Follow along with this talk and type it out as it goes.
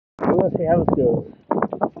Let's see how this goes.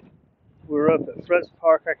 We're up at Fretz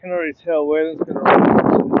Park. I can already tell Waylon's going to run into the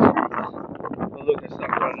trees. Oh, look, it's not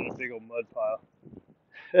running in a big old mud pile.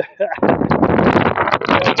 I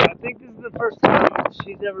think this is the first time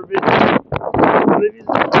she's ever been here. Olivia, this is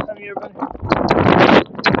the first time you ever been here?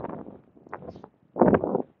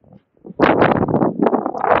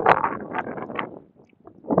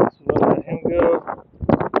 So we'll let him go.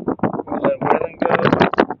 We'll let Waylon go.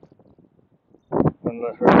 And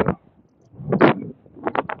let her go.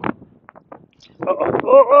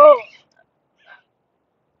 Oh!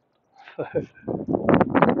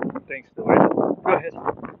 Thanks to Waylon. Go ahead.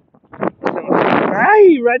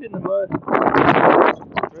 Hey, right in the mud.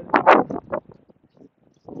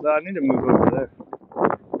 No, I need to move over there.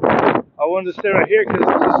 I wanted to stay right here because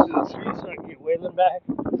it's just to the tree so I can get Waylon back.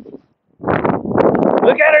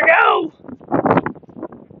 Look at her go!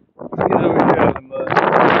 Let's get over here out of the mud.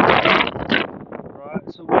 Alright,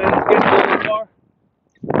 so Waylon's getting a little far.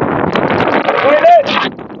 Waylon!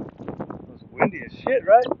 It was windy as shit,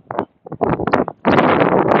 right?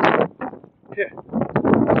 Here.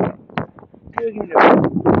 Give me that.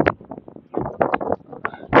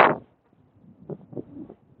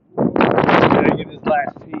 Gotta get his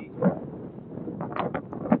last tee.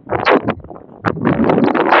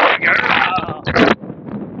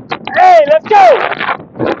 Hey, let's go!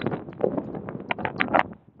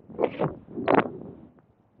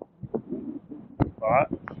 Alright.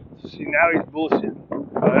 See, now he's bullshitting. Oh,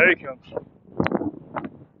 there he comes.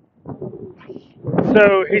 So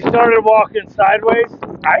he started walking sideways.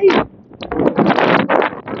 Aye.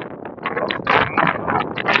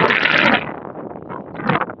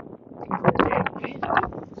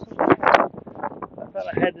 I thought I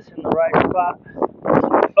had this in the right spot.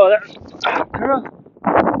 Oh, that was, girl,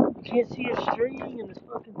 you can't see a string in this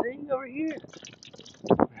fucking thing over here.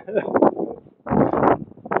 You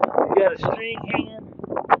got a string hanging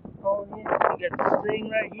on here. You got the string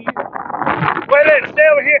right here. Wait a minute, stay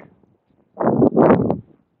over here.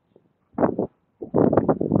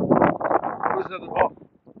 Where's the other ball?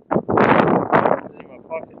 It's in my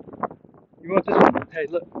pocket. You want this one? Hey,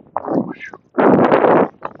 look. Look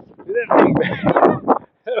at that thing back.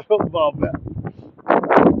 That little ball back.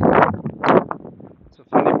 It's a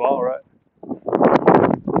funny ball, right?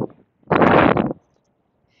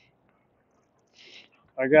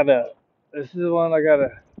 This is the one I gotta,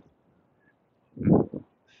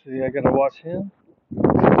 see, I gotta watch him. So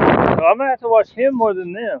I'm gonna have to watch him more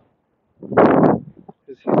than them.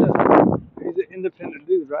 Because he's an independent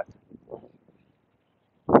dude, right?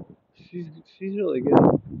 She's really good.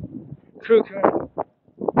 Crew, come here.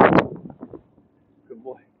 Good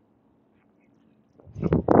boy.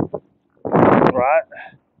 Right.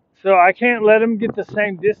 So I can't let him get the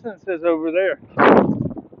same distance as over there.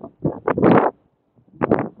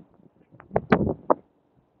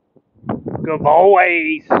 Good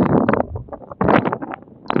boys.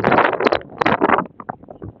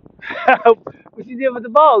 What you did with the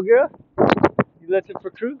ball, girl? You left it for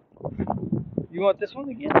Crew? You want this one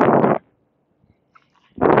again?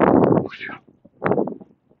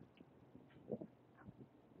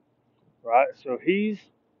 Right, so he's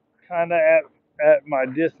kind of at my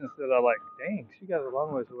distance that I like. Dang, she got a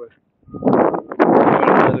long ways away. You want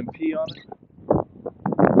to let him pee on it?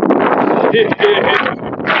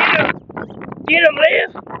 Get him,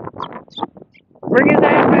 Liz! Bring his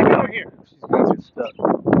ass back over here. She's going to get stuck.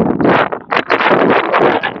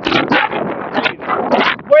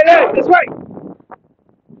 Wait up, this way!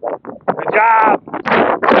 Good job!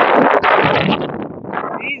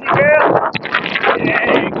 Easy, girl! Yeah,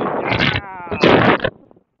 good job!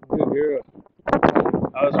 Good girl.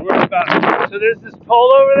 I was worried about, so there's this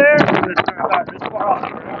pole over there, that's about this far off.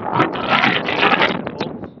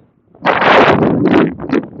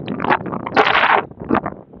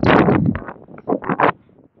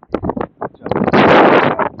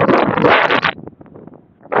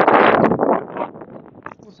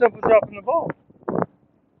 What's up with dropping the ball?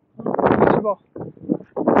 What's your ball?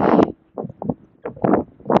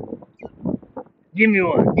 Give me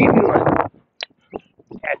one.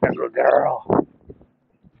 That's a good girl.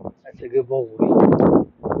 That's a good boy.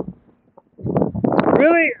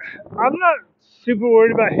 Really, I'm not super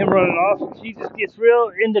worried about him running off. He just gets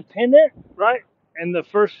real independent, right? And the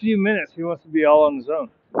first few minutes, he wants to be all on his own.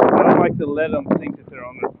 I don't like to let them think that they're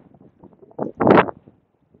on their own.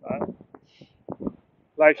 Right?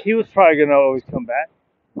 Like, he was probably going to always come back.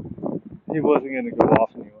 He wasn't going to go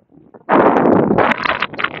off anyway.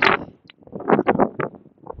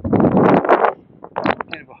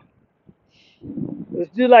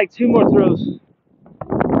 Let's do like 2 more throws.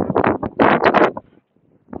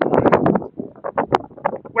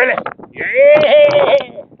 Really? Yeah!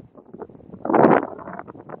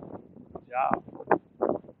 Good job.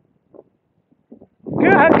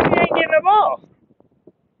 Girl, how come you ain't getting the ball?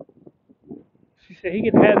 She said he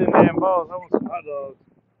can have them damn balls. I want some hot dogs.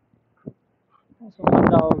 I want some hot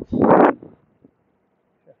dogs.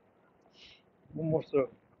 One more throw.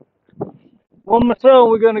 One more throw and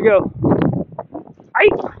we're gonna go. Ay!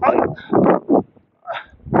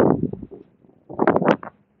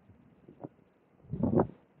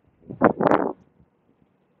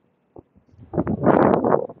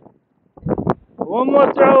 One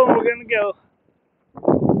more throw and we're gonna go.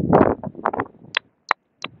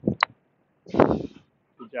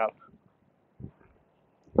 Good job.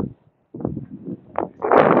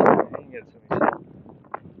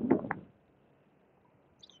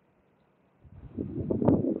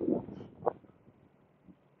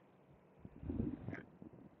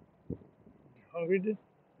 Hungry, dude?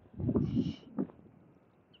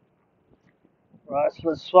 Right, so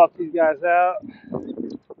let's swap these guys out.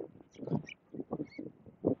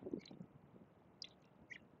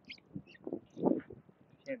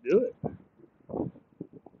 Can't do it.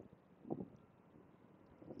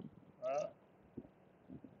 Right.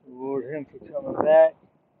 Reward him for coming back.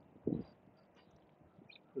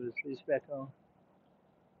 Put his leash back on.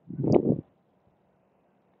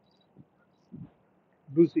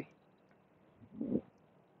 Boosie.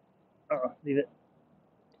 Leave it.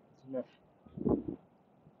 It's enough.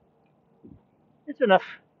 It's enough.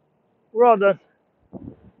 We're all done.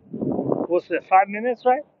 What's it, 5 minutes,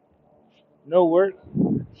 right? No work.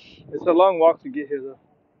 It's a long walk to get here, though.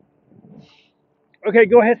 Okay,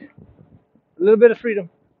 go ahead. A little bit of freedom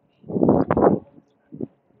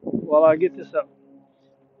while I get this up.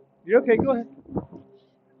 You're okay, go ahead.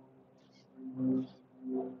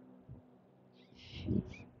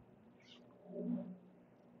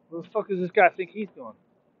 Where the fuck does this guy think he's going?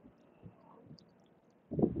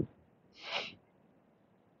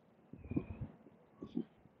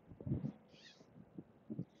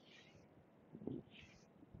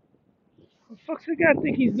 Where the fuck's this guy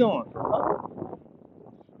think he's going? Huh?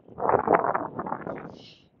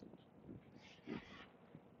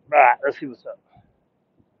 Alright, let's see what's up.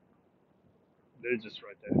 They're just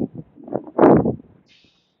right there.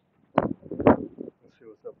 Let's see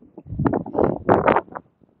what's up.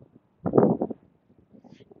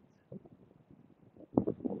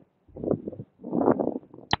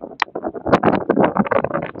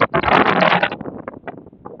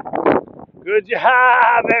 Good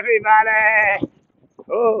job, everybody!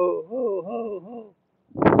 Oh.